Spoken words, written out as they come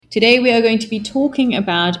Today, we are going to be talking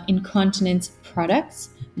about incontinence products,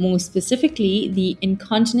 more specifically, the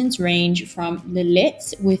incontinence range from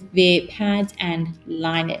Lil-Lets with their pads and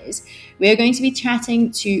liners. We are going to be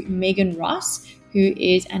chatting to Megan Ross, who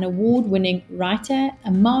is an award-winning writer,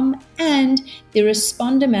 a mom, and the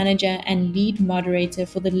responder manager and lead moderator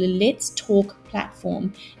for the Lil-Lets Talk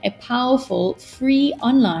platform, a powerful free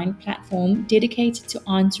online platform dedicated to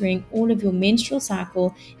answering all of your menstrual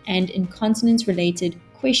cycle and incontinence-related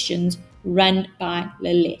questions run by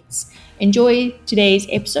Lil-Lets. Enjoy today's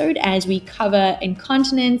episode as we cover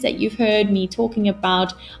incontinence that you've heard me talking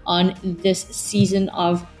about on this season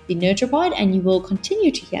of the Nurture Pod, and you will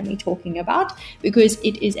continue to hear me talking about because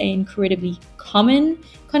it is an incredibly common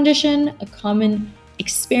condition, a common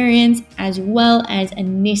experience, as well as a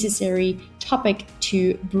necessary topic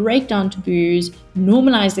to break down taboos,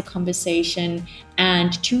 normalize the conversation,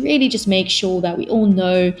 and to really just make sure that we all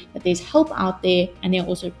know that there's help out there and there are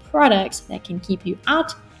also products that can keep you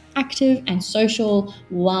out, active, and social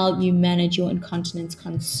while you manage your incontinence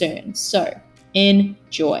concerns. So,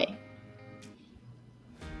 enjoy.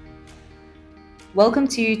 Welcome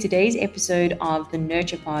to today's episode of the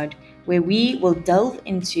Nurture Pod, where we will delve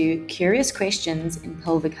into curious questions in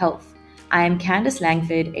pelvic health. I am Candice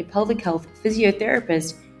Langford, a pelvic health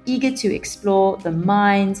physiotherapist, eager to explore the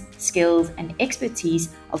minds, skills, and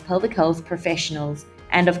expertise of pelvic health professionals,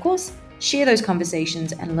 and of course, share those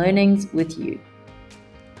conversations and learnings with you.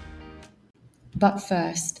 But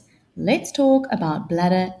first, let's talk about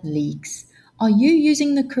bladder leaks. Are you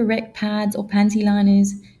using the correct pads or panty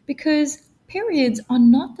liners? Because periods are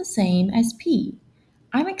not the same as pee.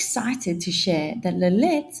 I'm excited to share that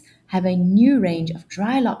Lil-Lets have a new range of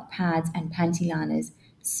dry lock pads and panty liners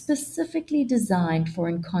specifically designed for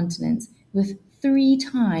incontinence with 3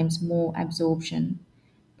 times more absorption.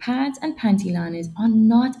 Pads and panty liners are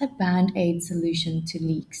not a band-aid solution to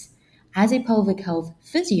leaks. As a pelvic health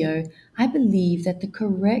physio, I believe that the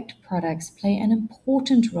correct products play an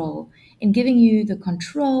important role in giving you the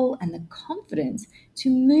control and the confidence to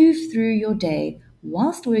move through your day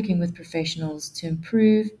whilst working with professionals to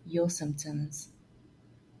improve your symptoms.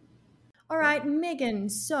 All right, Megan,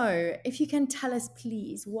 so if you can tell us,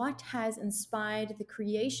 please, what has inspired the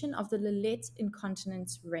creation of the Lil-Lets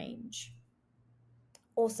incontinence range?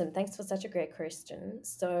 Awesome. Thanks for such a great question.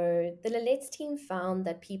 So, the Lil-Lets team found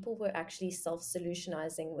that people were actually self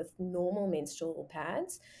solutionizing with normal menstrual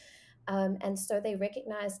pads. And so they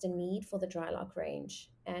recognized a need for the dry lock range.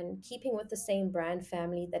 And keeping with the same brand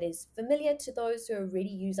family that is familiar to those who already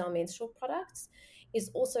use our menstrual products is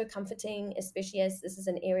also comforting, especially as this is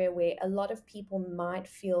an area where a lot of people might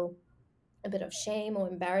feel a bit of shame or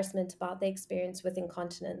embarrassment about their experience with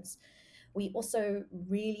incontinence. We also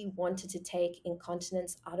really wanted to take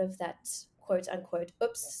incontinence out of that quote unquote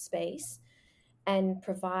oops space and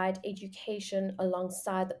provide education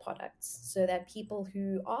alongside the products so that people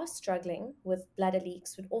who are struggling with bladder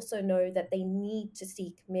leaks would also know that they need to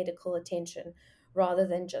seek medical attention rather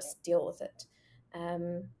than just deal with it.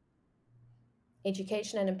 Um,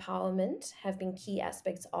 Education and empowerment have been key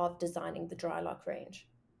aspects of designing the dry lock range.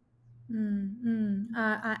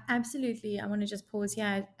 Absolutely. I want to just pause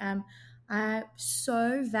here. I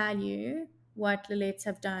so value what Lil-Lets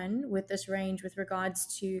have done with this range with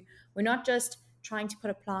regards to we're not just trying to put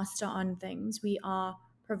a plaster on things. We are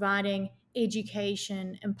providing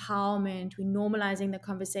education, empowerment. We're normalizing the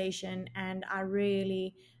conversation, and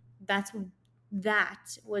that's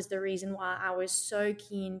that was the reason why I was so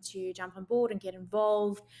keen to jump on board and get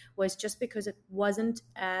involved. Was just because it wasn't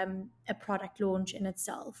a product launch in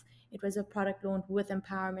itself. It was a product launch with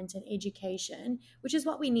empowerment and education, which is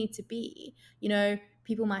what we need to be.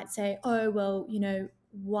 People might say, oh, well,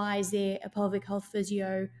 why is there a pelvic health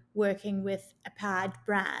physio working with a pad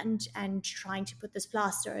brand and trying to put this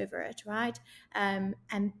plaster over it, right? And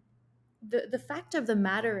the fact of the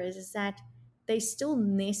matter is that they still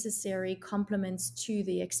necessary complements to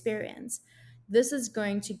the experience. This is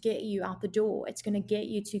going to get you out the door. It's going to get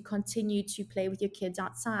you to continue to play with your kids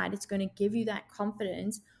outside. It's going to give you that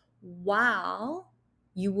confidence while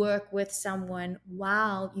you work with someone,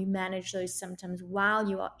 while you manage those symptoms, while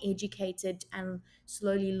you are educated and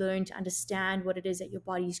slowly learn to understand what it is that your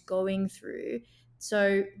body's going through.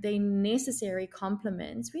 So they necessary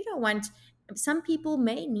complements. We don't want, some people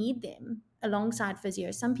may need them alongside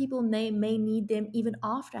physio. Some people may need them even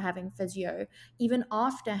after having physio, even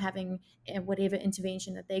after having whatever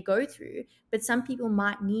intervention that they go through. But some people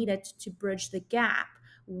might need it to bridge the gap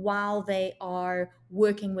while they are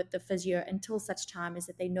working with the physio until such time as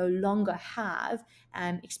that they no longer have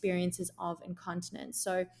experiences of incontinence.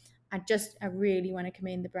 So I really want to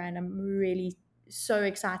commend the brand. I'm really so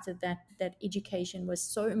excited that education was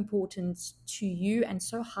so important to you and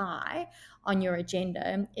so high on your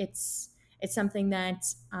agenda. It's something that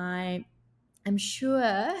I'm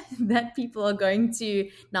sure that people are going to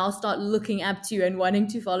now start looking up to and wanting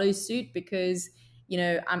to follow suit, because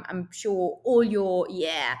I'm sure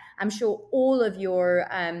I'm sure all of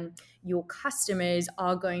your customers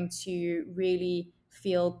are going to really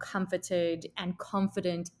feel comforted and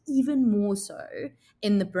confident, even more so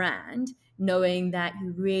in the brand, knowing that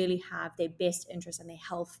you really have their best interest and their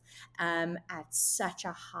health at such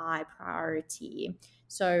a high priority.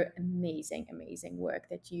 So amazing, amazing work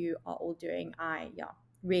that you are all doing.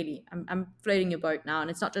 Really, I'm floating your boat now, and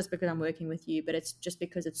it's not just because I'm working with you, but it's just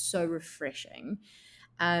because it's so refreshing.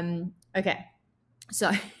 Okay,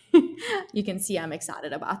 so you can see I'm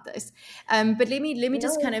excited about this. But let me No,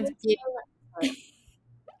 just kind of it's get so much fun.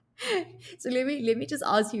 so let me just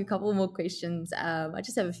ask you a couple more questions. I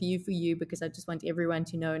just have a few for you because I just want everyone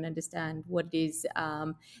to know and understand what it is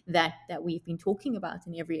that we've been talking about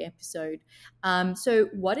in every episode. So,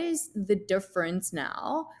 what is the difference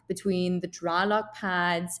now between the dry lock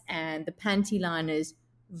pads and the panty liners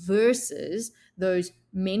versus those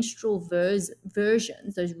menstrual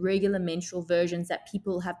versions, those regular menstrual versions that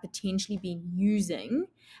people have potentially been using?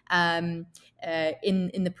 Um,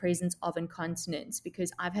 in the presence of incontinence,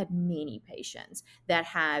 because I've had many patients that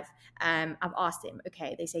have I've asked them,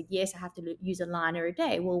 okay, they said yes, I have to use a liner a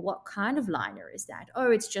day. Well, what kind of liner is that?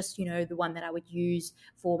 Oh, it's just the one that I would use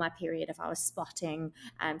for my period if I was spotting,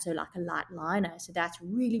 so like a light liner. So that's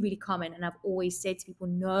really, really common, and I've always said to people,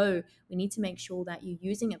 no, we need to make sure that you're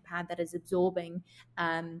using a pad that is absorbing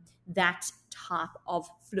that type of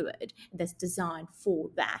fluid that's designed for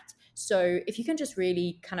that. So if you can just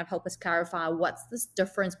really kind of help us clarify what's this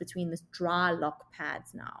difference between the dry lock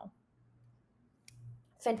pads now.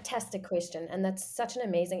 Fantastic question. And that's such an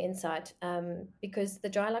amazing insight, because the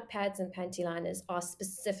dry lock pads and panty liners are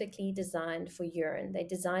specifically designed for urine. They're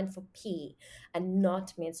designed for pee and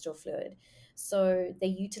not menstrual fluid. So they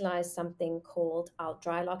utilize something called our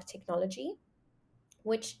dry lock technology,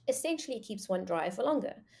 which essentially keeps one dry for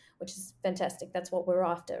longer, which is fantastic. That's what we're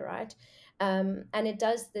after, right? And it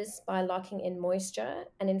does this by locking in moisture.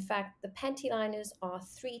 And in fact, the panty liners are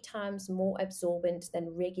 3 times more absorbent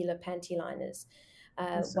than regular panty liners,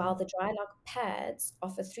 while Awesome. the dry lock pads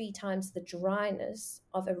offer 3 times the dryness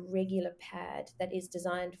of a regular pad that is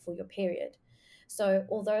designed for your period. So,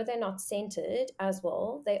 although they're not scented as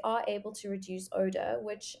well, they are able to reduce odor,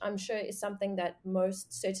 which I'm sure is something that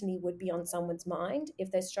most certainly would be on someone's mind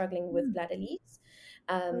if they're struggling with Mm, bladder leaks.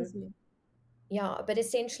 Um, totally. yeah, but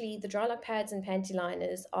essentially, the dry lock pads and panty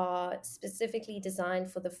liners are specifically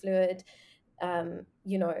designed for the fluid,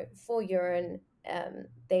 for urine.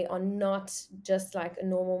 They are not just like a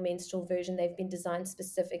normal menstrual version, they've been designed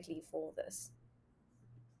specifically for this.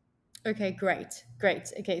 Okay, great,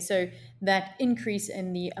 great. Okay, so that increase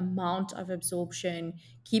in the amount of absorption,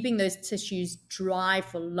 keeping those tissues dry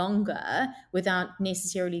for longer without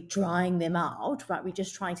necessarily drying them out, right? We're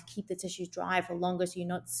just trying to keep the tissues dry for longer, so you're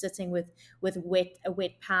not sitting with a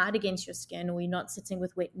wet pad against your skin, or you're not sitting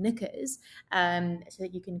with wet knickers, so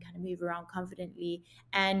that you can kind of move around confidently.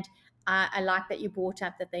 And I like that you brought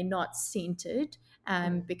up that they're not scented,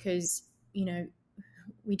 Mm. because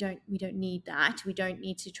we don't need that. We don't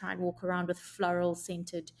need to try and walk around with floral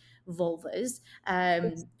scented vulvas.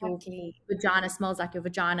 Your Exactly. vagina smells like your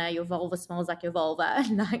vagina. Your vulva smells like your vulva,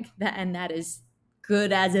 like that, and that is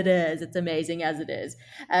good as it is. It's amazing as it is.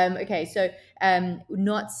 Okay, so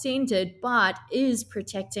not scented, but is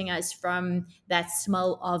protecting us from that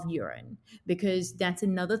smell of urine, because that's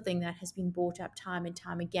another thing that has been brought up time and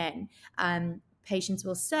time again. Patients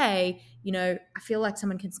will say, I feel like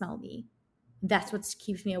someone can smell me. That's what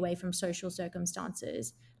keeps me away from social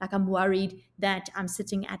circumstances. Like, I'm worried that I'm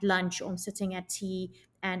sitting at lunch or I'm sitting at tea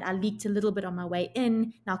and I leaked a little bit on my way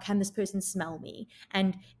in. Now, can this person smell me?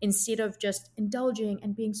 And instead of just indulging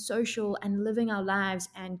and being social and living our lives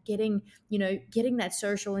and getting that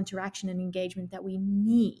social interaction and engagement that we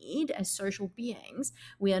need as social beings,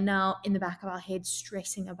 we are now in the back of our heads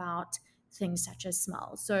stressing about things such as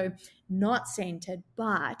smell. So, not scented,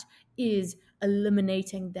 but is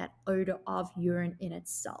eliminating that odor of urine in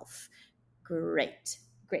itself. Great,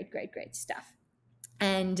 great, great, great stuff.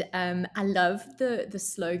 And I love the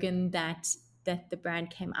slogan that the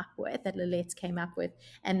brand came up with, that Lil-Lets came up with,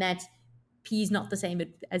 and that P is not the same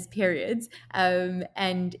as periods. And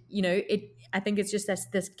it. I think it's just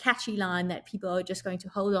this catchy line that people are just going to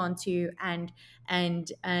hold on to, and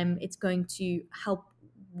it's going to help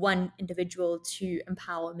one individual to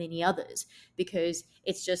empower many others, because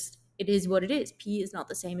it is what it is. Pee is not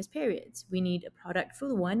the same as periods. We need a product for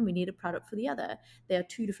the one, we need a product for the other. They are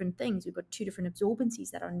two different things. We've got two different absorbencies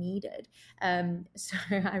that are needed. So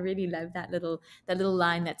I really love that little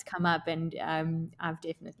line that's come up, and I've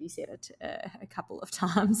definitely said it a couple of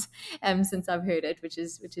times since I've heard it, which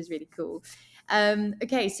is really cool.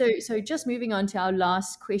 Okay, so just moving on to our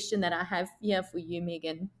last question that I have here for you,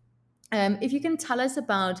 Megan. If you can tell us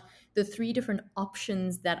about the three different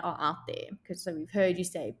options that are out there, because so we've heard you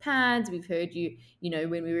say pads, we've heard you,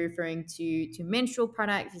 when we were referring to menstrual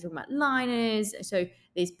products, we're talking about liners. So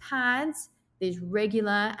there's pads, there's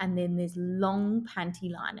regular, and then there's long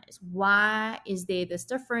panty liners. Why is there this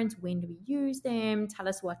difference? When do we use them? Tell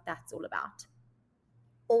us what that's all about.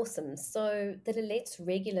 Awesome. So the Lil-Lets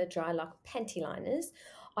regular dry lock panty liners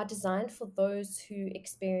are designed for those who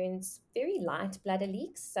experience very light bladder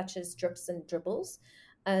leaks, such as drips and dribbles.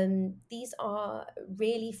 These are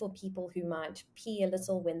really for people who might pee a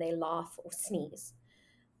little when they laugh or sneeze.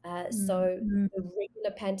 So Mm-hmm. the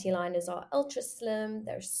regular panty liners are ultra slim,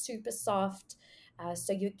 they're super soft.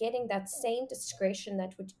 So you're getting that same discretion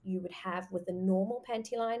that you would have with a normal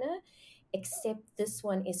panty liner, except this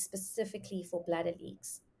one is specifically for bladder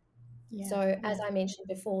leaks. Yeah, So, as yeah. I mentioned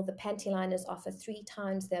before, the panty liners offer 3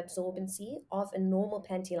 times the absorbency of a normal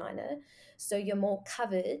panty liner. So, you're more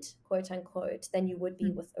covered, quote unquote, than you would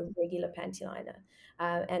be Mm. with a regular panty liner.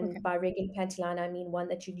 And Okay. by regular panty liner, I mean one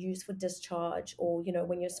that you'd use for discharge or,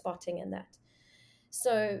 when you're spotting and that.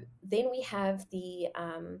 So, then we have the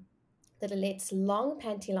Lil-Lets long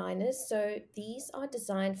panty liners. So these are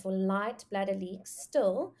designed for light bladder leaks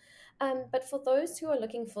still, but for those who are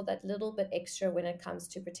looking for that little bit extra when it comes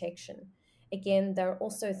to protection. Again, they're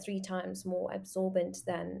also 3 times more absorbent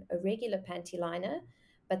than a regular panty liner,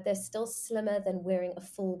 but they're still slimmer than wearing a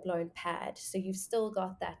full blown pad. So you've still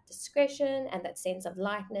got that discretion and that sense of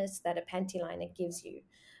lightness that a panty liner gives you.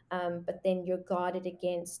 But then you're guarded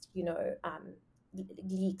against,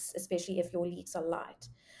 leaks, especially if your leaks are light.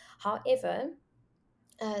 However,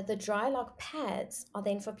 the dry lock pads are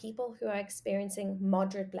then for people who are experiencing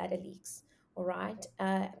moderate bladder leaks. All right,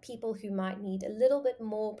 people who might need a little bit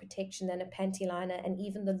more protection than a panty liner and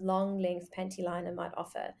even the long length panty liner might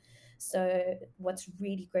offer. So, what's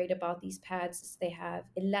really great about these pads is they have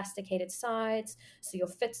elasticated sides, so your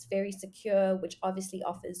fit's very secure, which obviously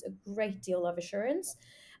offers a great deal of assurance.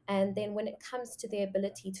 And then when it comes to their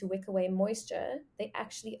ability to wick away moisture, they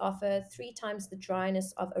actually offer 3 times the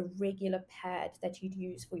dryness of a regular pad that you'd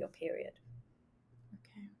use for your period.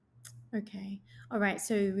 Okay. Okay. All right.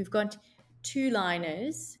 So we've got two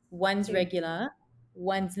liners. One's Two. regular,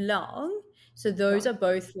 one's long. So those Yeah. are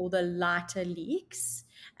both for the lighter leaks.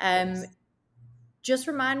 Um, Yes. just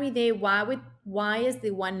remind me there, why is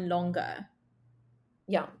the one longer?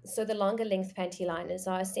 Yeah, so the longer length panty liners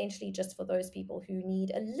are essentially just for those people who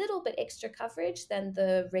need a little bit extra coverage than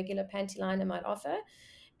the regular panty liner might offer.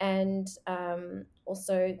 And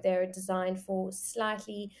also, they're designed for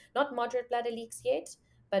slightly, not moderate bladder leaks yet,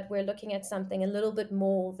 but we're looking at something a little bit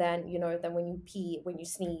more than, than when you pee, when you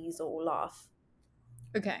sneeze or laugh.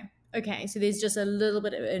 Okay. Okay. So there's just a little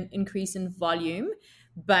bit of an increase in volume,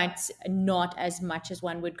 but not as much as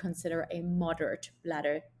one would consider a moderate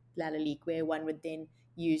bladder leak, where one would then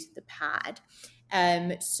use the pad.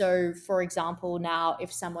 So, for example, now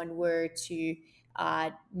if someone were to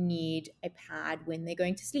need a pad when they're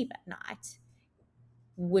going to sleep at night,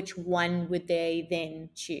 which one would they then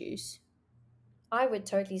choose? I would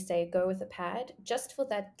totally say go with a pad just for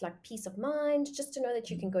that like peace of mind, just to know that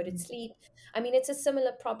you can go to sleep. I mean, it's a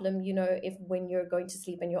similar problem, if when you're going to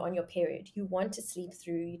sleep and you're on your period, you want to sleep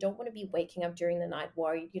through. You don't want to be waking up during the night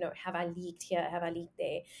worried, have I leaked here? Have I leaked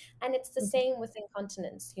there? And it's the Okay. same with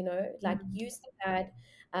incontinence, like Mm. use the pad,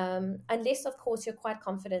 unless of course you're quite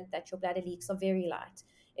confident that your bladder leaks are very light.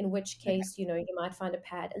 In which Okay. case, you might find a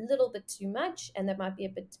pad a little bit too much, and that might be a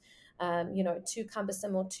bit, too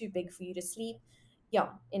cumbersome or too big for you to sleep.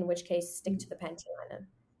 Yeah, in which case stick to the panty liner.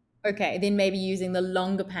 Okay, then maybe using the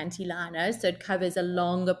longer panty liner so it covers a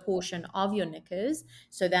longer portion of your knickers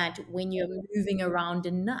so that when you're moving around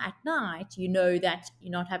at night, you know that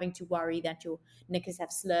you're not having to worry that your knickers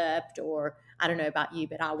have slipped, or I don't know about you,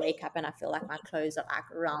 but I wake up and I feel like my clothes are like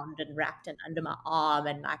around and wrapped and under my arm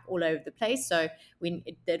and like all over the place. So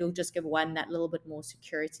it'll just give one that little bit more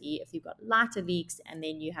security if you've got lighter leaks and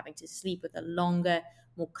then you're having to sleep with a longer,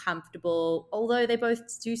 more comfortable, although they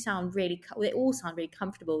both do sound really they all sound really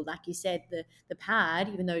comfortable. Like you said, the pad,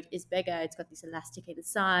 even though it is bigger, it's got these elasticated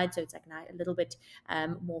sides, so it's like a little bit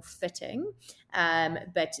more fitting.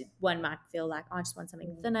 But one might feel like, I just want something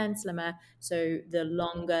Mm. thinner and slimmer, so the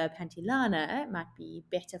longer panty liner might be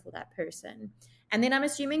better for that person. And then I'm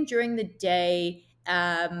assuming during the day,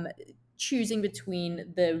 um, choosing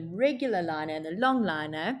between the regular liner and the long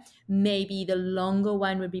liner, maybe the longer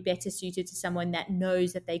one would be better suited to someone that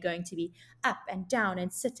knows that they're going to be up and down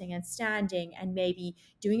and sitting and standing and maybe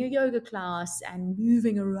doing a yoga class and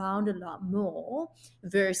moving around a lot more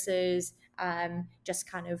versus just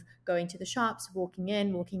kind of going to the shops, walking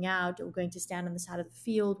in, walking out, or going to stand on the side of the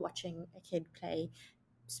field watching a kid play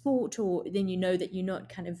sport, or then you know that you're not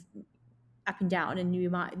kind of up and down and you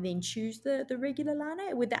might then choose the regular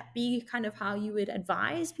liner. Would that be kind of how you would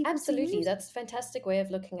advise people to Absolutely, use? that's a fantastic way of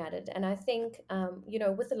looking at it. And I think,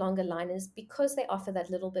 with the longer liners, because they offer that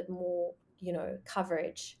little bit more,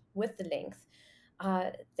 coverage with the length,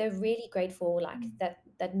 they're really great for like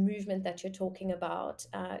that movement that you're talking about,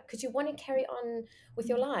 because you want to carry on with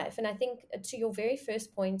your life. And I think, to your very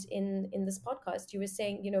first point in this podcast, you were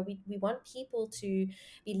saying, we want people to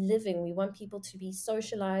be living, we want people to be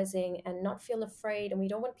socializing and not feel afraid, and we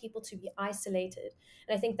don't want people to be isolated.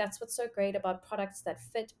 And I think that's what's so great about products that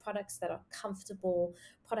fit, products that are comfortable,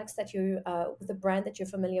 products that you with a brand that you're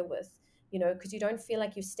familiar with, because you don't feel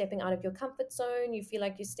like you're stepping out of your comfort zone. You feel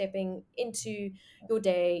like you're stepping into your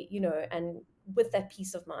day, and with that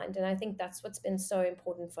peace of mind. And I think that's what's been so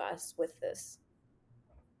important for us with this.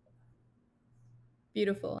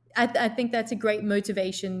 Beautiful. I think that's a great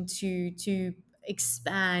motivation to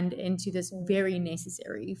expand into this Mm. very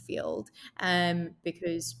necessary field,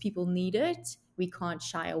 because people need it. We can't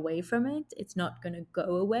shy away from it. It's not going to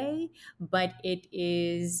go away, but it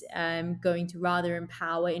is going to rather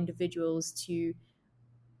empower individuals to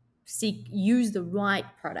use the right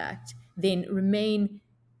product, then remain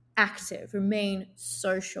active, remain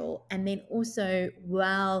social, and then also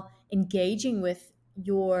while engaging with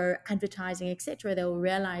your advertising, etc., they'll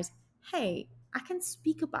realize, hey, I can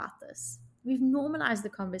speak about this. We've normalized the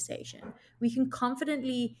conversation. We can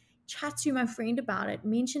confidently chat to my friend about it,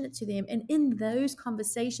 mention it to them, and in those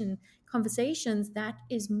conversations, that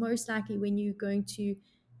is most likely when you're going to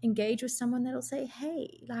engage with someone that'll say,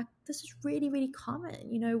 hey, like, this is really, really common.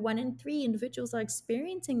 1 in 3 individuals are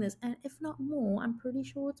experiencing this, and if not more, I'm pretty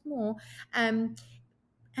sure it's more. um,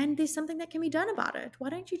 and there's something that can be done about it. Why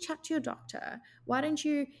don't you chat to your doctor? Why don't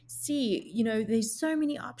you see, there's so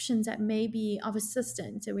many options that may be of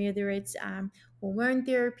assistance, whether it's hormone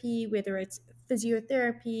therapy, whether it's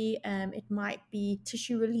physiotherapy, it might be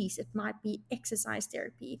tissue release, it might be exercise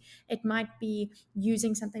therapy, it might be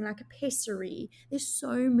using something like a pessary. There's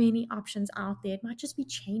so many options out there. It might just be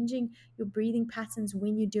changing your breathing patterns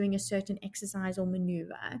when you're doing a certain exercise or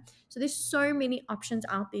maneuver. So there's so many options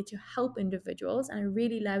out there to help individuals, and I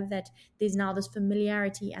really love that there's now this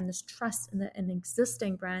familiarity and this trust in an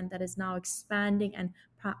existing brand that is now expanding and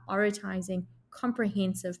prioritizing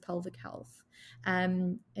comprehensive pelvic health. I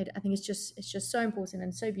think it's just so important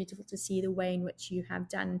and so beautiful to see the way in which you have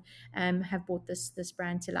brought this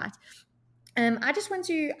brand to light. I just want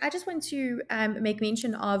to make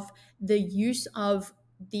mention of the use of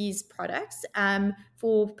these products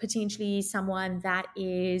for potentially someone that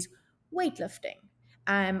is weightlifting.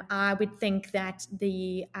 I would think that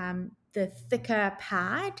the thicker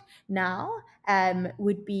pad now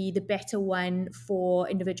would be the better one for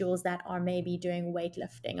individuals that are maybe doing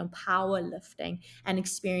weightlifting and powerlifting and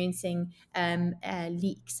experiencing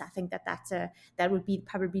leaks. I think that would be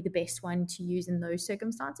probably the best one to use in those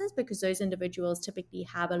circumstances, because those individuals typically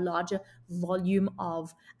have a larger volume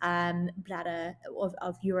of bladder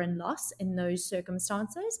of urine loss in those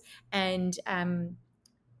circumstances. And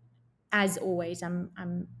as always, I'm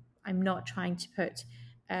not trying to put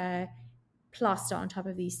uh, plaster on top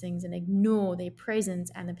of these things and ignore their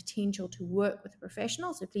presence and the potential to work with a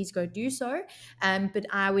professional. So please go do so. But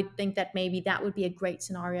I would think that maybe that would be a great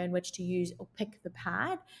scenario in which to use or pick the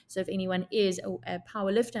pad. So if anyone is a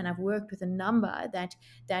power lifter, and I've worked with a number that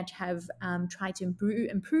have tried to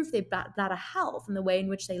improve their bladder health and the way in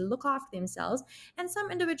which they look after themselves. And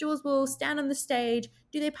some individuals will stand on the stage,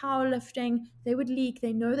 do their powerlifting, they would leak,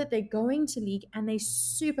 they know that they're going to leak, and they're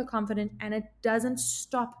super confident, and it doesn't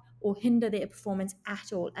stop or hinder their performance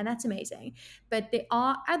at all. And that's amazing. But there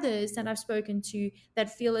are others that I've spoken to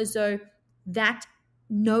that feel as though that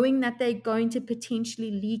knowing that they're going to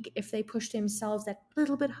potentially leak if they push themselves that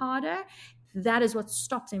little bit harder, that is what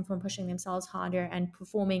stops them from pushing themselves harder and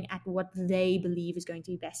performing at what they believe is going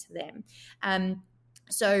to be best for them.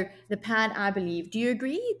 So the pad, I believe. Do you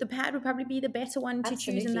agree? The pad would probably be the better one to choose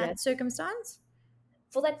in Absolutely. that circumstance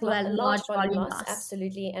For that for that large large volume volume loss, loss.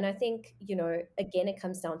 absolutely. And I think, again, it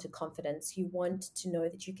comes down to confidence. You want to know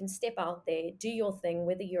that you can step out there, do your thing,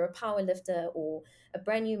 whether you're a power lifter or a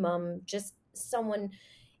brand new mum, just someone,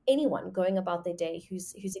 anyone going about their day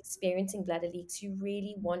who's experiencing bladder leaks, you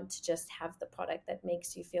really want to just have the product that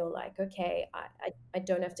makes you feel like, okay, I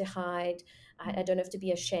don't have to hide, I don't have to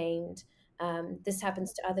be ashamed. This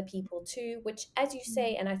happens to other people too, which, as you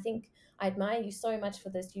say, and I think I admire you so much for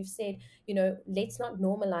this, you've said, let's not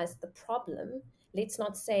normalize the problem. Let's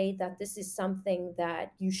not say that this is something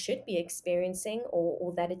that you should be experiencing,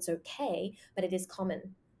 or that it's okay, but it is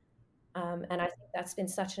common. And I think that's been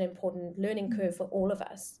such an important learning curve for all of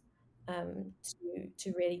us,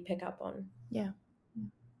 to really pick up on. Yeah.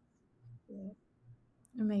 Yeah.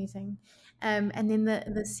 Amazing. And then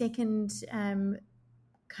the second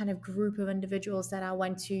kind of group of individuals that I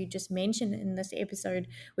want to just mention in this episode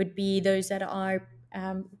would be those that are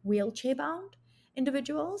wheelchair bound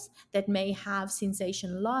individuals that may have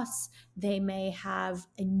sensation loss. They may have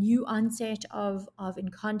a new onset of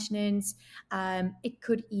incontinence. It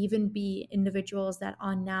could even be individuals that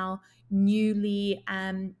are now newly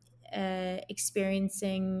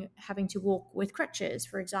experiencing having to walk with crutches,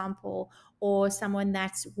 for example, or someone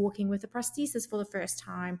that's walking with a prosthesis for the first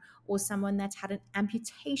time, or someone that's had an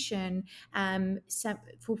amputation.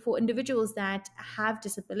 For individuals that have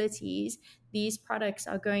disabilities, these products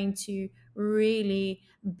are going to really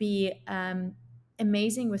be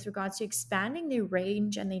amazing with regards to expanding their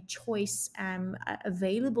range and their choice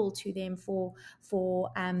available to them for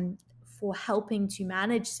helping to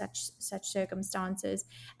manage such circumstances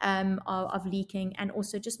of leaking, and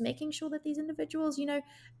also just making sure that these individuals,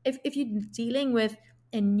 if you're dealing with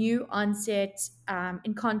a new onset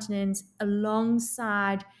incontinence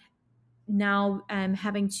alongside now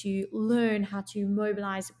having to learn how to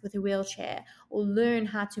mobilize with a wheelchair, or learn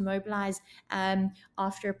how to mobilize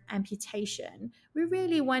after amputation, we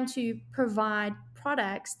really want to provide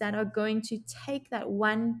products that are going to take that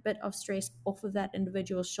one bit of stress off of that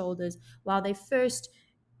individual's shoulders while they first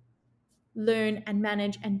learn and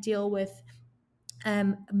manage and deal with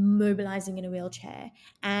mobilizing in a wheelchair.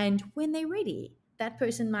 And when they're ready, that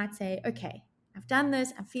person might say, okay, I've done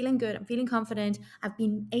this, I'm feeling good, I'm feeling confident, I've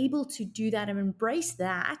been able to do that and embrace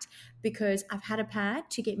that because I've had a pad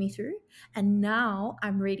to get me through. And now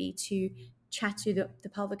I'm ready to chat to the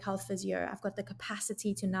pelvic health physio. I've got the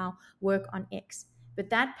capacity to now work on X. But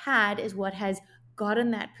that pad is what has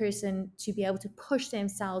gotten that person to be able to push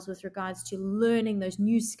themselves with regards to learning those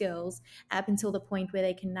new skills up until the point where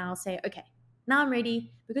they can now say, okay, now I'm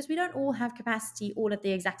ready, because we don't all have capacity all at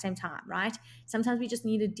the exact same time, right? Sometimes we just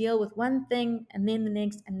need to deal with one thing and then the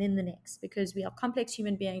next and then the next, because we are complex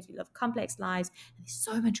human beings, we live complex lives, and there's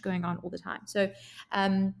so much going on all the time. So,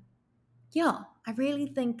 yeah, I really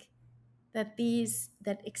think that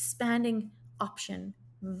expanding option,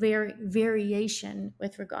 variation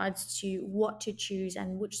with regards to what to choose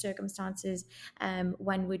and which circumstances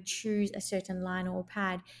one would choose a certain line or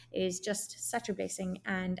pad is just such a blessing.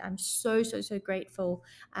 And I'm so grateful.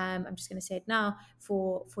 I'm just going to say it now,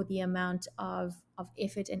 for the amount of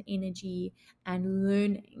effort and energy and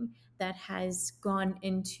learning that has gone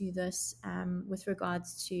into this with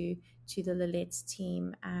regards to the Lil-Lets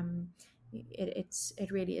team.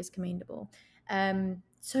 It really is commendable.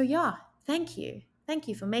 So yeah, thank you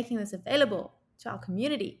for making this available to our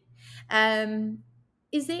community. Um,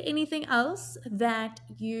 is there anything else that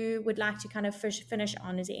you would like to kind of finish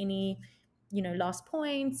on? Is there any, last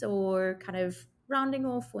points or kind of rounding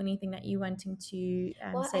off, or anything that you wanting to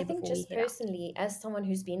Well, I say think before we just head out? personally, as someone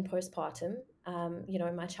who's been postpartum,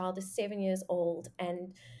 my child is 7 years old,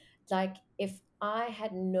 and like, if I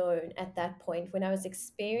had known at that point when I was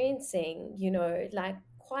experiencing, like,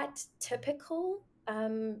 quite typical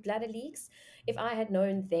bladder leaks, if I had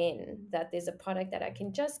known then that there's a product that I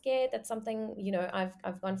can just get, that's something,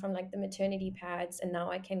 I've gone from like the maternity pads, and now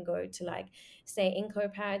I can go to, like, say,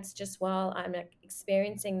 Inco pads just while I'm like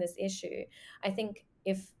experiencing this issue. I think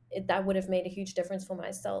that would have made a huge difference for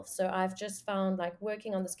myself. So I've just found, like,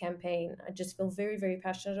 working on this campaign, I just feel very, very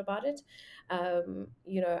passionate about it.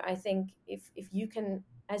 I think if you can,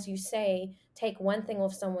 as you say, take one thing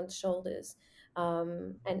off someone's shoulders,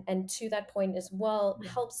 and to that point as well, Yeah.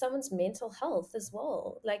 help someone's mental health as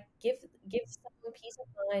well. Like, give someone peace of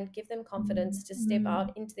mind, give them confidence to step Mm,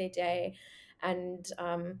 out into their day, and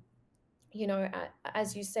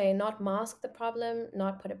as you say, not mask the problem,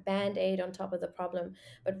 not put a band-aid on top of the problem,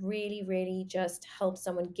 but really, really just help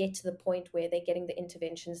someone get to the point where they're getting the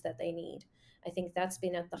interventions that they need. I think that's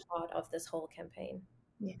been at the heart of this whole campaign.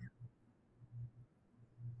 yeah.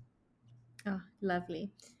 Oh,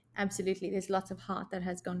 lovely. Absolutely. There's lots of heart that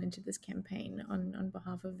has gone into this campaign on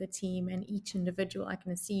behalf of the team and each individual. I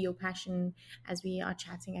can see your passion as we are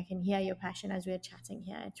chatting. I can hear your passion as we're chatting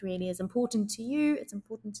here. It really is important to you. It's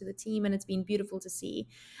important to the team, and it's been beautiful to see.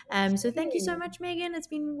 So thank you so Yay. much, Megan. It's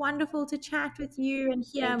been wonderful to chat with you and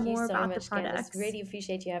hear Thank you more so about the much, Candice. products. Really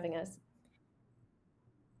appreciate you having us.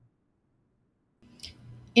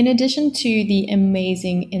 In addition to the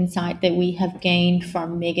amazing insight that we have gained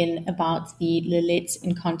from Megan about the Lil-Lets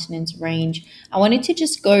incontinence range, I wanted to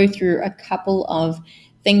just go through a couple of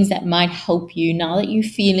things that might help you now that you're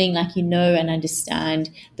feeling like you know and understand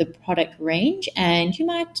the product range, and you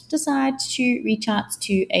might decide to reach out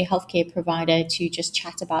to a healthcare provider to just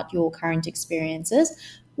chat about your current experiences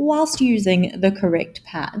whilst using the correct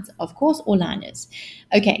pads, of course, or liners.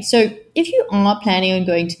 Okay, so if you are planning on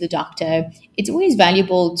going to the doctor, it's always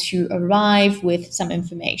valuable to arrive with some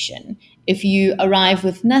information. If you arrive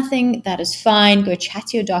with nothing, that is fine. Go chat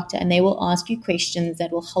to your doctor and they will ask you questions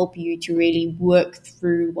that will help you to really work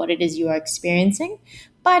through what it is you are experiencing.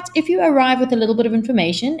 But if you arrive with a little bit of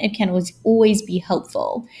information, it can always be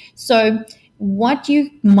helpful. So what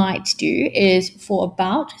you might do is for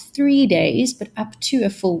about 3 days, but up to a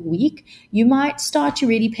full week, you might start to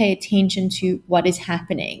really pay attention to what is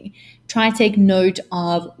happening. Try to take note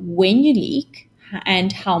of when you leak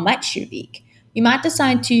and how much you leak. You might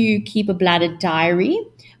decide to keep a bladder diary,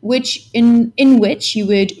 which in which you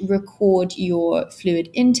would record your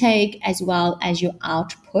fluid intake as well as your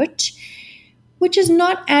output, which is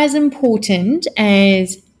not as important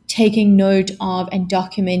as taking note of and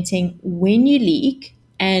documenting when you leak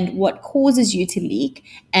and what causes you to leak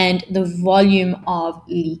and the volume of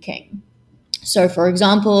leaking. So, for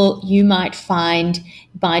example, you might find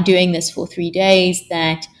by doing this for 3 days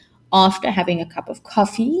that after having a cup of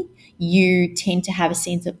coffee, you tend to have a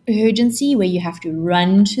sense of urgency where you have to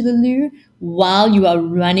run to the loo. While you are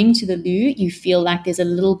running to the loo, you feel like there's a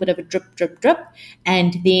little bit of a drip, drip, drip.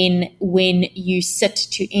 And then when you sit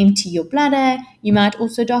to empty your bladder, you might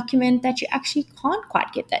also document that you actually can't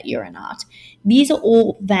quite get that urine out. These are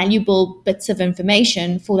all valuable bits of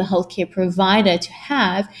information for the healthcare provider to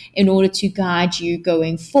have in order to guide you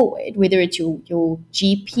going forward, whether it's your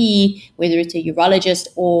GP, whether it's a urologist,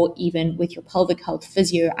 or even with your pelvic health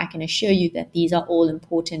physio. I can assure you that these are all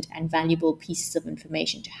important and valuable pieces of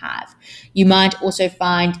information to have. You might also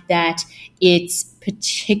find that it's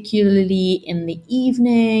particularly in the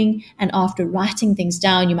evening and after writing things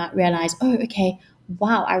down, you might realize, oh, okay,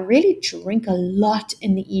 wow, I really drink a lot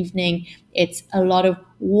in the evening. It's a lot of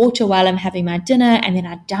water while I'm having my dinner, and then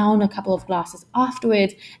I down a couple of glasses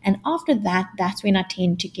afterwards. And after that, that's when I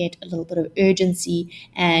tend to get a little bit of urgency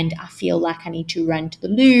and I feel like I need to run to the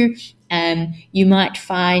loo. You might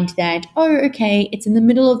find that, oh, okay, it's in the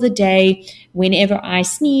middle of the day. Whenever I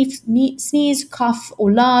sneeze, cough,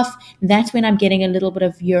 or laugh, that's when I'm getting a little bit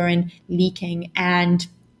of urine leaking. And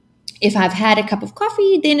if I've had a cup of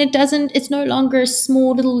coffee, then it's no longer a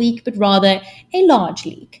small little leak, but rather a large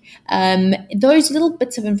leak. Those little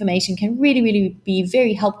bits of information can really, really be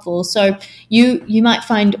very helpful. So you might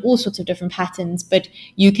find all sorts of different patterns, but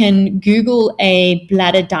you can Google a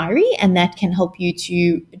bladder diary and that can help you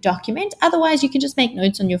to document. Otherwise, you can just make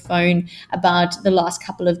notes on your phone about the last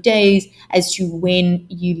couple of days as to when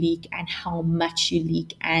you leak and how much you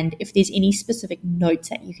leak, and if there's any specific notes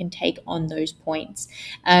that you can take on those points.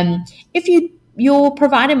 If your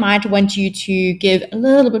provider might want you to give a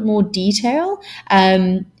little bit more detail,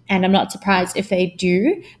 and I'm not surprised if they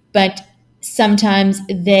do, but sometimes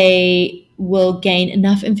they will gain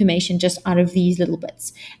enough information just out of these little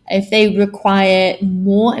bits. If they require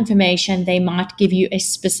more information, they might give you a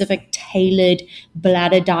specific tailored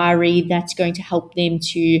bladder diary that's going to help them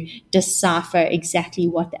to decipher exactly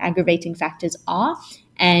what the aggravating factors are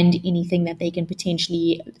and anything that they can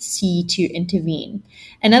potentially see to intervene.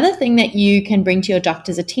 Another thing that you can bring to your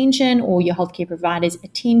doctor's attention or your healthcare provider's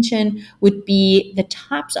attention would be the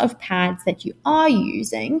types of pads that you are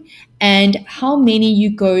using and how many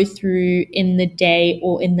you go through in the day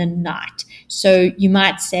or in the night. So you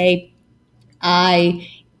might say, I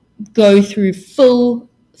go through three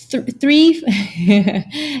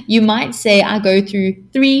you might say I go through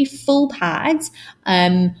 3 full pads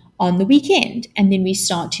on the weekend, and then we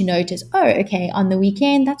start to notice, oh, okay, on the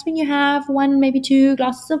weekend that's when you have 1, maybe 2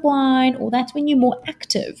 glasses of wine, or that's when you're more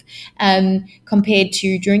active, compared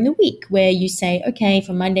to during the week where you say, okay,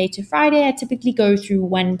 from Monday to Friday I typically go through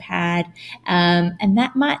 1 pad, and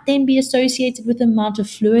that might then be associated with the amount of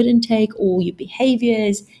fluid intake or your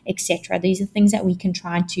behaviors, etc. These are things that we can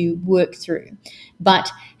try to work through.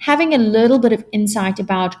 But having a little bit of insight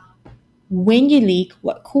about when you leak,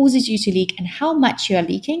 what causes you to leak, and how much you are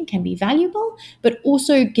leaking can be valuable, but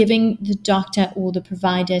also giving the doctor or the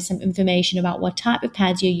provider some information about what type of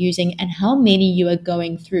pads you're using and how many you are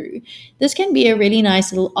going through. This can be a really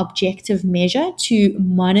nice little objective measure to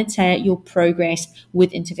monitor your progress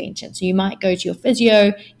with intervention. So you might go to your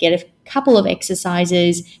physio, get a couple of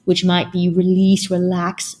exercises, which might be release,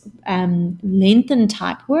 relax, lengthen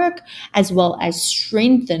type work, as well as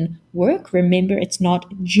strengthen work. Remember, it's not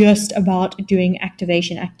just about doing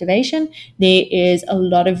activation. There is a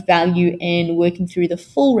lot of value in working through the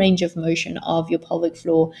full range of motion of your pelvic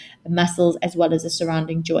floor muscles as well as the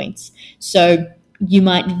surrounding joints. So you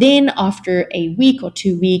might then, after a week or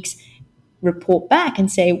 2 weeks, report back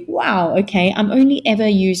and say, wow, okay, I'm only ever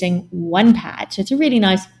using one pad. So it's a really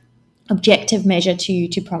nice objective measure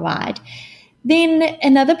to provide. Then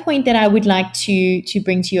another point that I would like to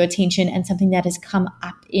bring to your attention, and something that has come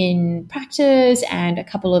up in practice and a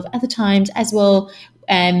couple of other times as well,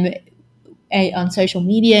 on social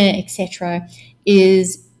media, etc.,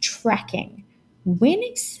 is tracking. When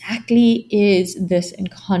exactly is this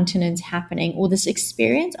incontinence happening, or this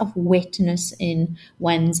experience of wetness in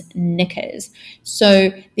one's knickers? So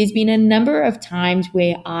there's been a number of times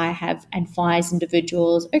where I have advised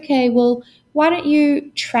individuals, okay, well, why don't you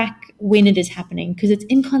track when it is happening? Because it's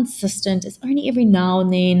inconsistent. It's only every now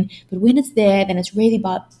and then, but when it's there, then it's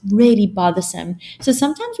really bothersome. So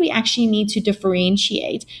sometimes we actually need to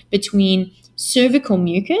differentiate between cervical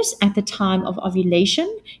mucus at the time of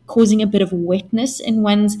ovulation, causing a bit of wetness in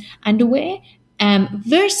one's underwear,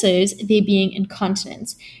 versus there being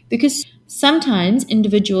incontinence. Because sometimes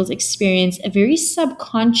individuals experience a very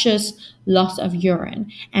subconscious loss of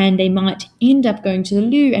urine, and they might end up going to the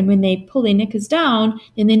loo, and when they pull their knickers down,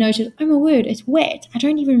 then they notice, oh my word, it's wet. I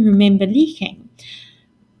don't even remember leaking.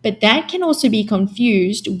 But that can also be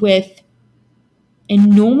confused with a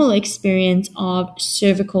normal experience of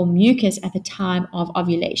cervical mucus at the time of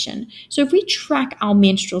ovulation. So if we track our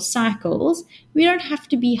menstrual cycles, we don't have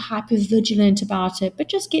to be hyper vigilant about it, but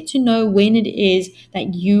just get to know when it is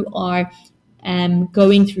that you are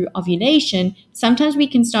going through ovulation. Sometimes we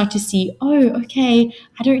can start to see, oh, okay,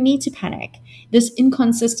 I don't need to panic. This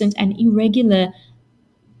inconsistent and irregular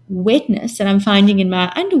wetness that I'm finding in my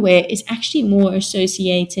underwear is actually more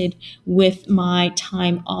associated with my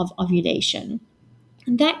time of ovulation.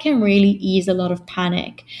 And that can really ease a lot of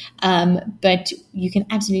panic. But you can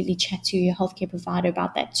absolutely chat to your healthcare provider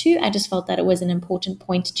about that too. I just felt that it was an important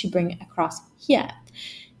point to bring across here.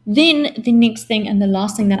 Then the next thing, and the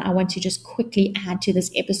last thing that I want to just quickly add to this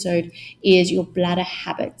episode, is your bladder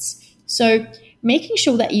habits. So making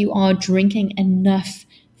sure that you are drinking enough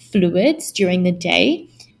fluids during the day.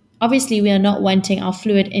 Obviously, we are not wanting our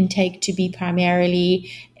fluid intake to be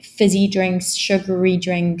primarily fizzy drinks, sugary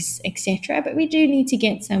drinks, etc. But we do need to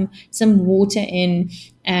get some water in.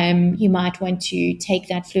 You might want to take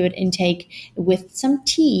that fluid intake with some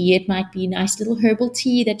tea. It might be a nice little herbal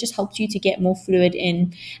tea that just helps you to get more fluid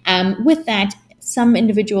in. With that, some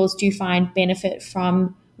individuals do find benefit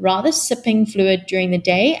from rather sipping fluid during the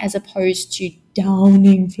day as opposed to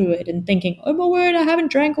downing fluid and thinking, oh my word, I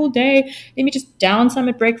haven't drank all day. Let me just down some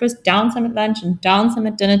at breakfast, down some at lunch, and down some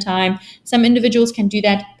at dinner time. Some individuals can do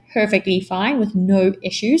that perfectly fine with no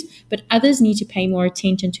issues, but others need to pay more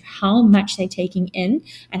attention to how much they're taking in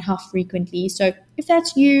and how frequently. So if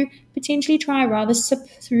that's you, potentially try rather sip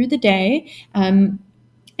through the day,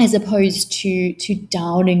 as opposed to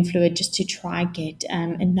downing fluid just to try get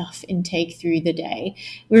enough intake through the day.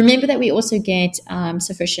 Remember that we also get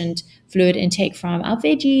sufficient fluid intake from our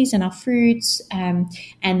veggies and our fruits, and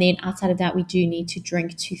then outside of that, we do need to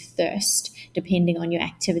drink to thirst, depending on your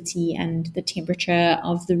activity and the temperature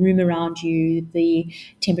of the room around you, the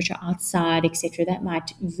temperature outside, etc. That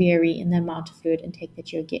might vary in the amount of fluid intake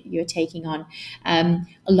that you're taking on.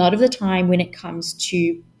 A lot of the time, when it comes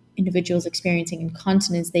to individuals experiencing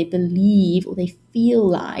incontinence, they believe or they feel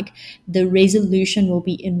like the resolution will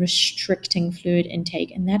be in restricting fluid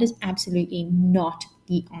intake, and that is absolutely not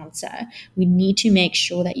the answer. We need to make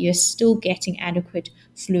sure that you're still getting adequate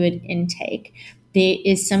fluid intake. There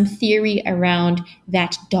is some theory around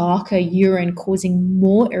that darker urine causing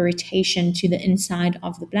more irritation to the inside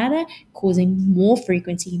of the bladder, causing more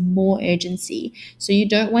frequency, more urgency. So you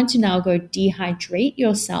don't want to now go dehydrate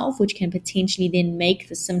yourself, which can potentially then make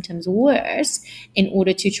the symptoms worse in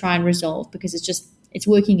order to try and resolve, because it's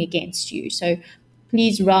working against you. So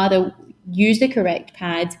please rather use the correct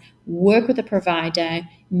pads, work with a provider,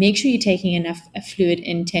 make sure you're taking enough fluid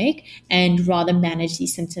intake, and rather manage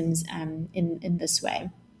these symptoms in this way,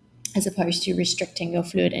 as opposed to restricting your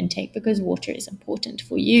fluid intake, because water is important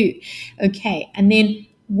for you. Okay, and then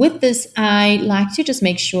with this, I like to just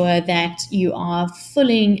make sure that you are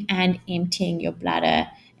filling and emptying your bladder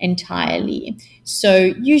entirely.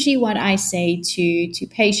 So usually what I say to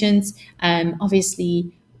patients,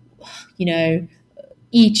 obviously, you know,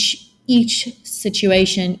 each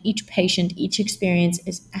situation, each patient, each experience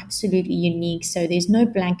is absolutely unique. So there's no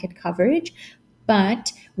blanket coverage.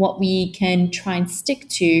 But what we can try and stick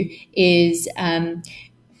to is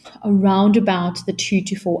around about the 2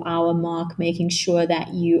 to 4 hour mark, making sure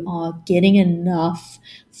that you are getting enough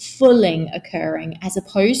filling occurring, as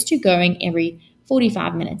opposed to going every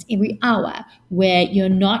 45 minutes, every hour, where you're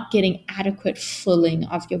not getting adequate filling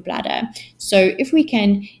of your bladder. So if we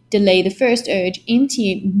can delay the first urge,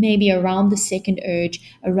 empty it maybe around the second urge,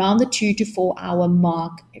 around the 2 to 4 hour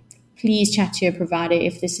mark, please chat to your provider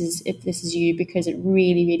if this is you, because it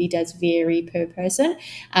really does vary per person.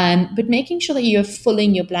 But making sure that you're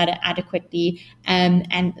filling your bladder adequately,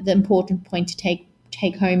 and the important point to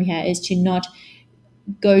take home here is to not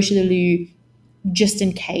go to the loo just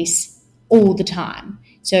in case all the time.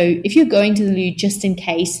 So if you're going to the loo just in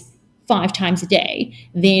case 5 times a day,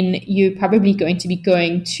 then you're probably going to be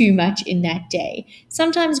going too much in that day.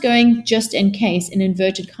 Sometimes going just in case, in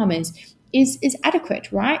inverted commas, is adequate,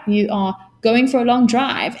 right? You are going for a long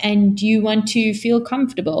drive and you want to feel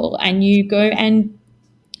comfortable, and you go and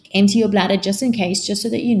empty your bladder just in case, just so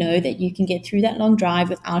that you know that you can get through that long drive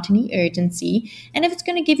without any urgency. And if it's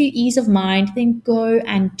going to give you ease of mind, then go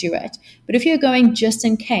and do it. But if you're going just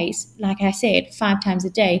in case, like I said, 5 times a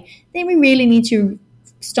day, then we really need to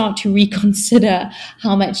start to reconsider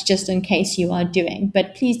how much just in case you are doing.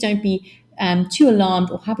 But please don't be too alarmed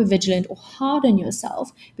or hypervigilant or hard on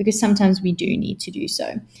yourself, because sometimes we do need to do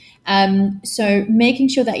so. So making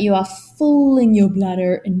sure that you are filling your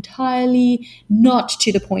bladder entirely, not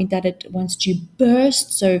to the point that it wants to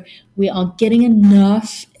burst. So we are getting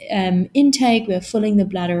enough intake, we're filling the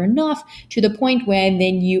bladder enough to the point where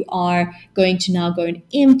then you are going to now go and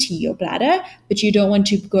empty your bladder, but you don't want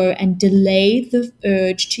to go and delay the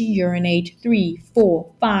urge to urinate 3,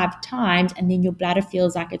 4, 5 times, and then your bladder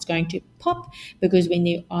feels like it's going to pop, because when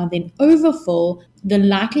you are then overfull, the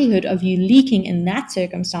likelihood of you leaking in that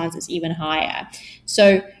circumstance is even higher.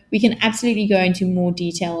 So we can absolutely go into more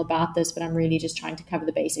detail about this, but I'm really just trying to cover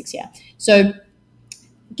the basics here. So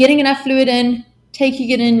getting enough fluid in, taking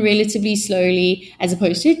it in relatively slowly, as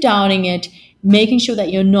opposed to downing it, making sure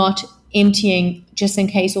that you're not emptying just in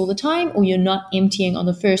case all the time, or you're not emptying on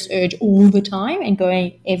the first urge all the time and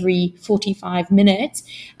going every 45 minutes,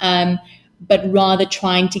 but rather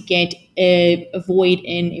trying to get a void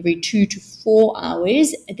in every 2 to 4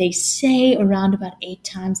 hours. They say around about 8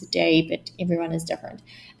 times a day, but everyone is different.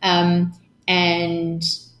 And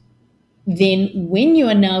then when you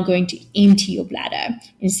are now going to empty your bladder,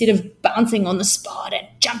 instead of bouncing on the spot and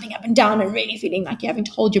jumping up and down and really feeling like you're having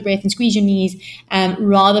to hold your breath and squeeze your knees,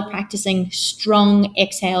 rather practicing strong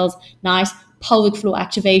exhales, nice pelvic floor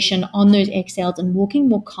activation on those exhales, and walking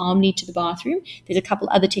more calmly to the bathroom. There's a couple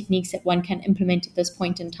other techniques that one can implement at this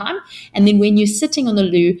point in time. And then when you're sitting on the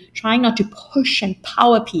loo, trying not to push and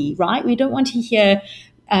power pee, right? We don't want to hear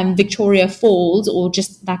Victoria Falls or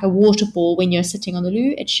just like a waterfall when you're sitting on the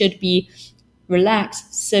loo. It should be relax,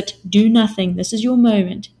 sit, do nothing. This is your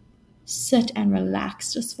moment. Sit and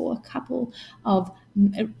relax just for a couple of,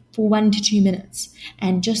 for 1 to 2 minutes,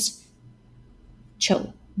 and just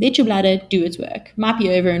chill. Let your bladder do its work. Might be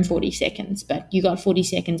over in 40 seconds, but you got 40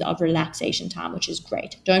 seconds of relaxation time, which is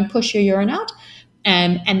great. Don't push your urine out.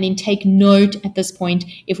 And then take note at this point,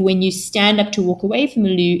 if when you stand up to walk away from the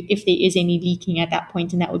loo, if there is any leaking at that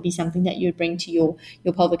point, and that would be something that you would bring to your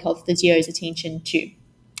pelvic health physio's attention too.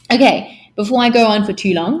 Okay, before I go on for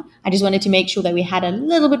too long, I just wanted to make sure that we had a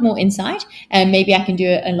little bit more insight, and maybe I can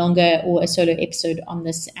do a longer or a solo episode on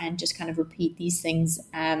this and just kind of repeat these things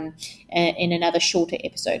in another shorter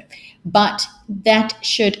episode. But that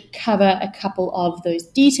should cover a couple of those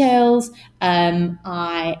details.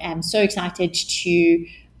 I am so excited to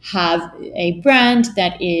have a brand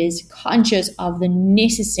that is conscious of the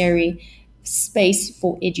necessary space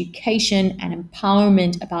for education and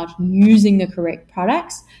empowerment about using the correct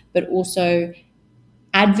products, but also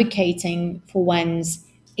advocating for one's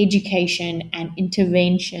education and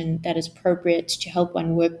intervention that is appropriate to help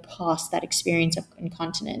one work past that experience of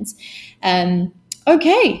incontinence.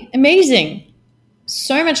 Okay, amazing.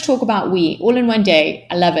 So much talk about we all in one day.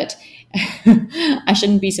 I love it. I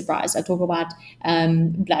shouldn't be surprised. I talk about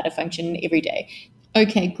bladder function every day.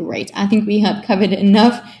 Okay, great. I think we have covered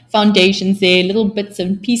enough foundations there, little bits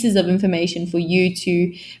and pieces of information for you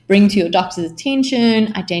to bring to your doctor's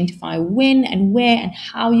attention, identify when and where and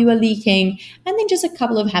how you are leaking, and then just a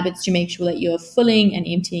couple of habits to make sure that you're filling and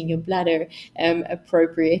emptying your bladder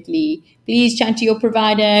appropriately. Please chat to your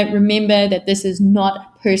provider. Remember that this is not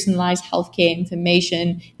personalized healthcare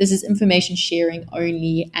information. This is information sharing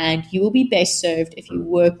only, and you will be best served if you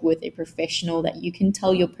work with a professional that you can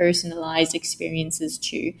tell your personalized experiences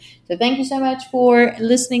to. So thank you so much for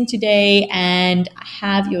listening today, and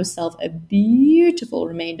have yourself a beautiful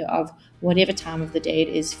remainder of whatever time of the day it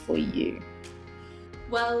is for you.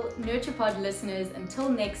 Well, NurturePod listeners, until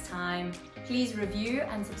next time, please review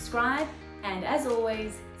and subscribe, and as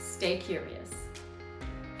always, stay curious.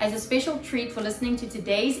 As a special treat for listening to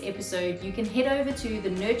today's episode, you can head over to the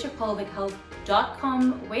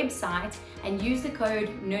nurturepelvichealth.com website and use the code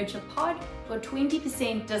NurturePod for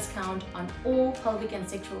 20% discount on all pelvic and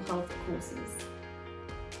sexual health courses.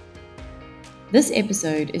 This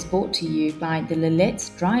episode is brought to you by the Lil-Lets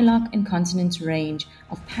Dry Lock Incontinence range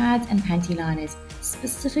of pads and panty liners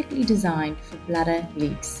specifically designed for bladder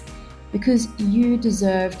leaks. Because you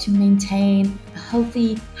deserve to maintain a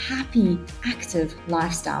healthy, happy, active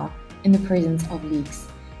lifestyle in the presence of leaks.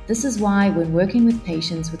 This is why when working with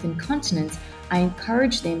patients with incontinence, I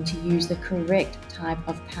encourage them to use the correct type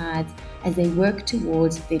of pads as they work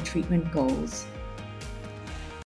towards their treatment goals.